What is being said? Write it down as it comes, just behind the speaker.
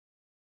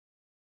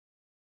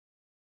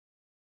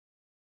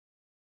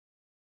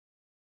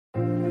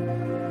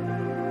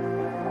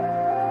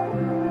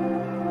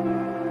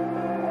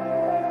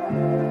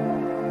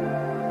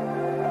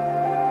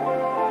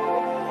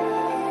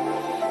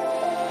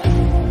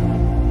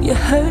You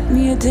hurt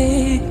me, you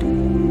did,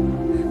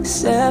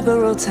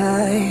 several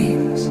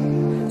times.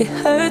 It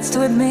hurts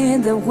to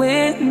admit that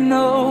we're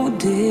no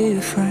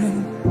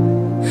different.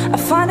 I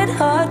find it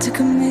hard to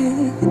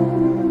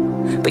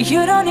commit, but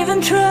you don't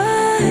even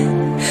try.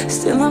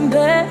 Still I'm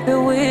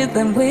better with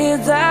than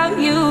without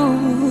you.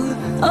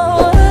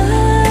 Oh,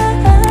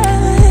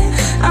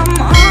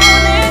 I'm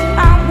on it,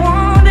 I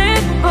want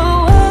it, but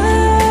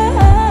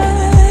why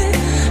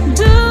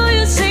do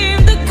you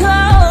seem to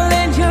call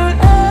in your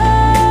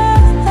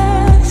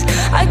eyes?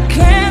 I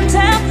can't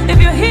tell if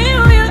you're here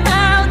or you're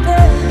out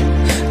there.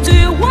 Do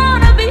you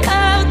wanna be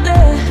out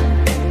there?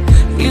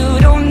 You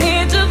don't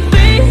need to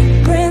be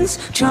Prince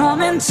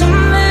Charming to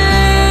me.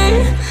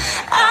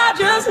 I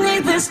just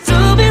need this to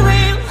be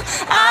real.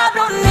 I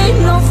don't need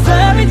no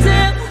fairy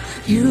tale.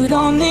 You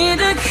don't need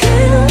a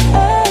killer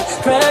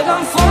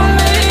pregnant for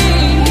me.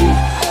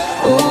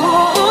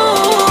 Ooh,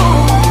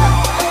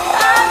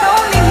 I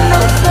don't need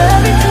no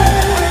fairy tale.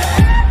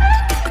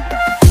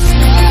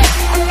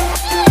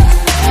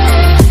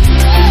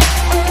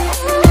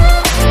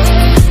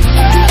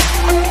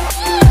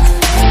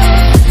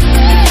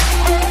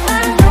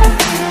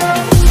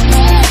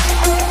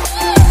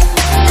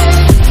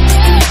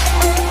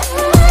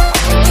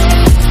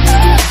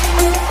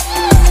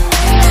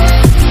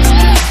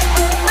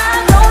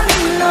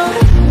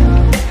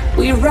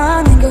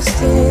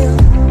 Still,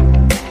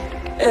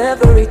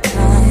 every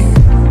time,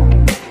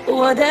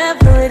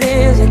 whatever it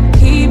is, I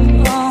keep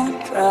on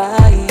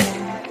trying.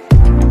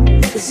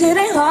 'Cause it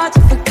ain't hard to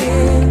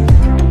forgive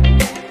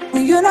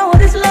when you know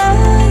what it's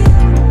like.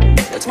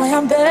 That's why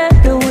I'm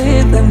better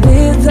with than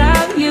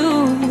without you.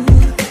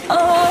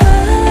 Oh,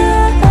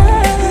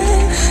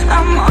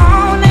 I'm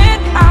on it,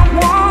 I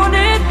want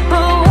it,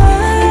 but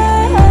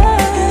why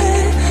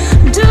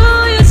do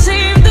you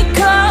seem to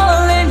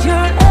call in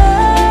your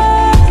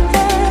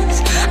eyes?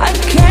 I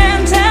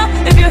can't tell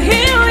if you're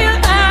here or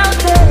you're out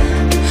there.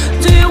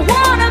 Do you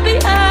wanna be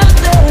out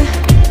there?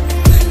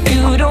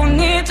 You don't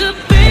need to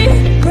be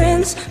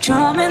Prince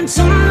Charming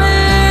to me.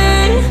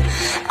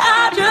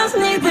 I just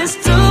need this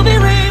to be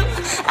real.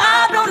 I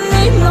don't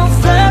need no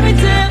fairy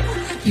tale.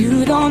 You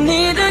don't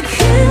need a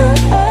killer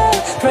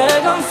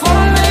pregnant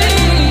for me.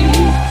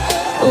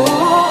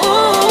 Ooh,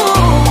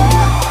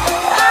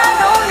 I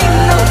don't need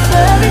no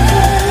fairy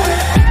tale.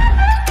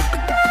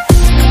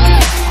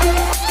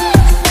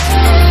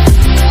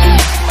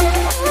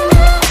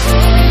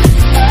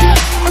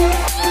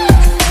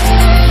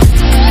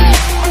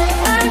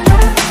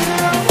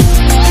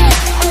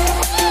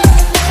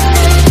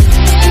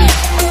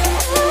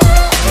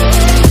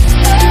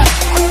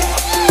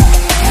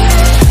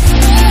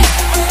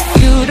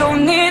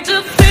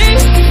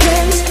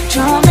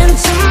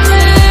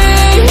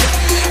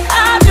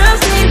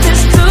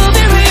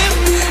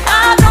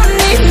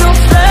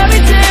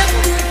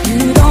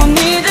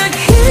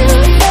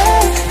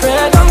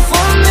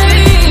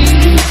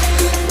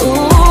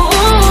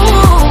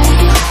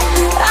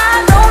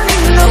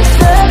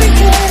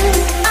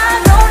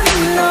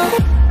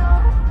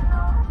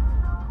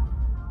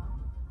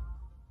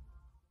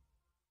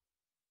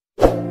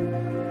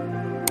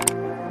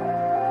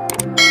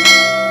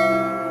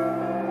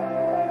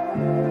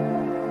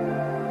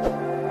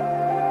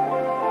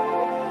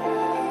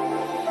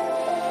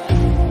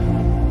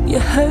 You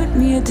hurt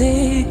me, you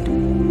did,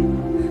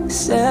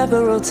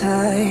 several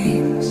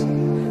times.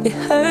 It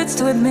hurts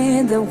to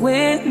admit that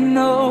we're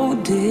no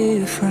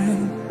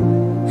different.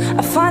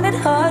 I find it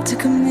hard to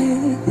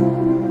commit,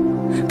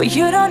 but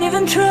you don't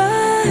even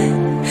try.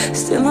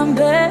 Still I'm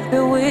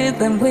better with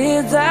than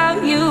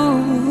without you.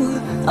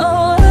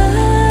 Oh,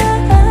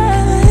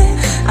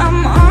 I'm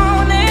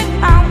on it,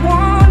 I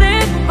want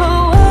it,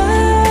 but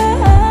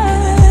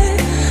why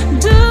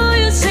do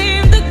you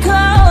seem to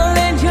call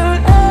in your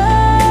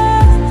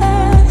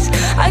eyes?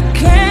 I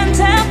can't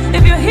tell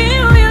if you're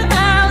here or you're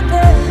out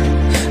there.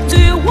 Do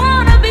you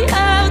wanna be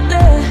out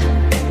there?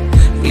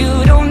 You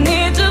don't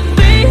need to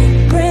be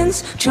Prince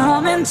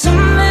Charming to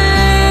me.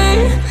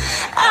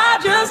 I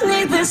just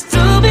need this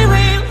to be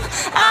real.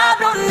 I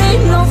don't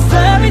need no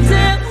fairy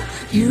tale.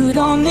 You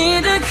don't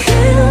need a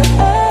killer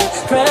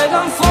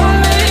pregnant for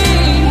me.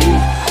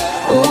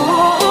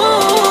 Ooh.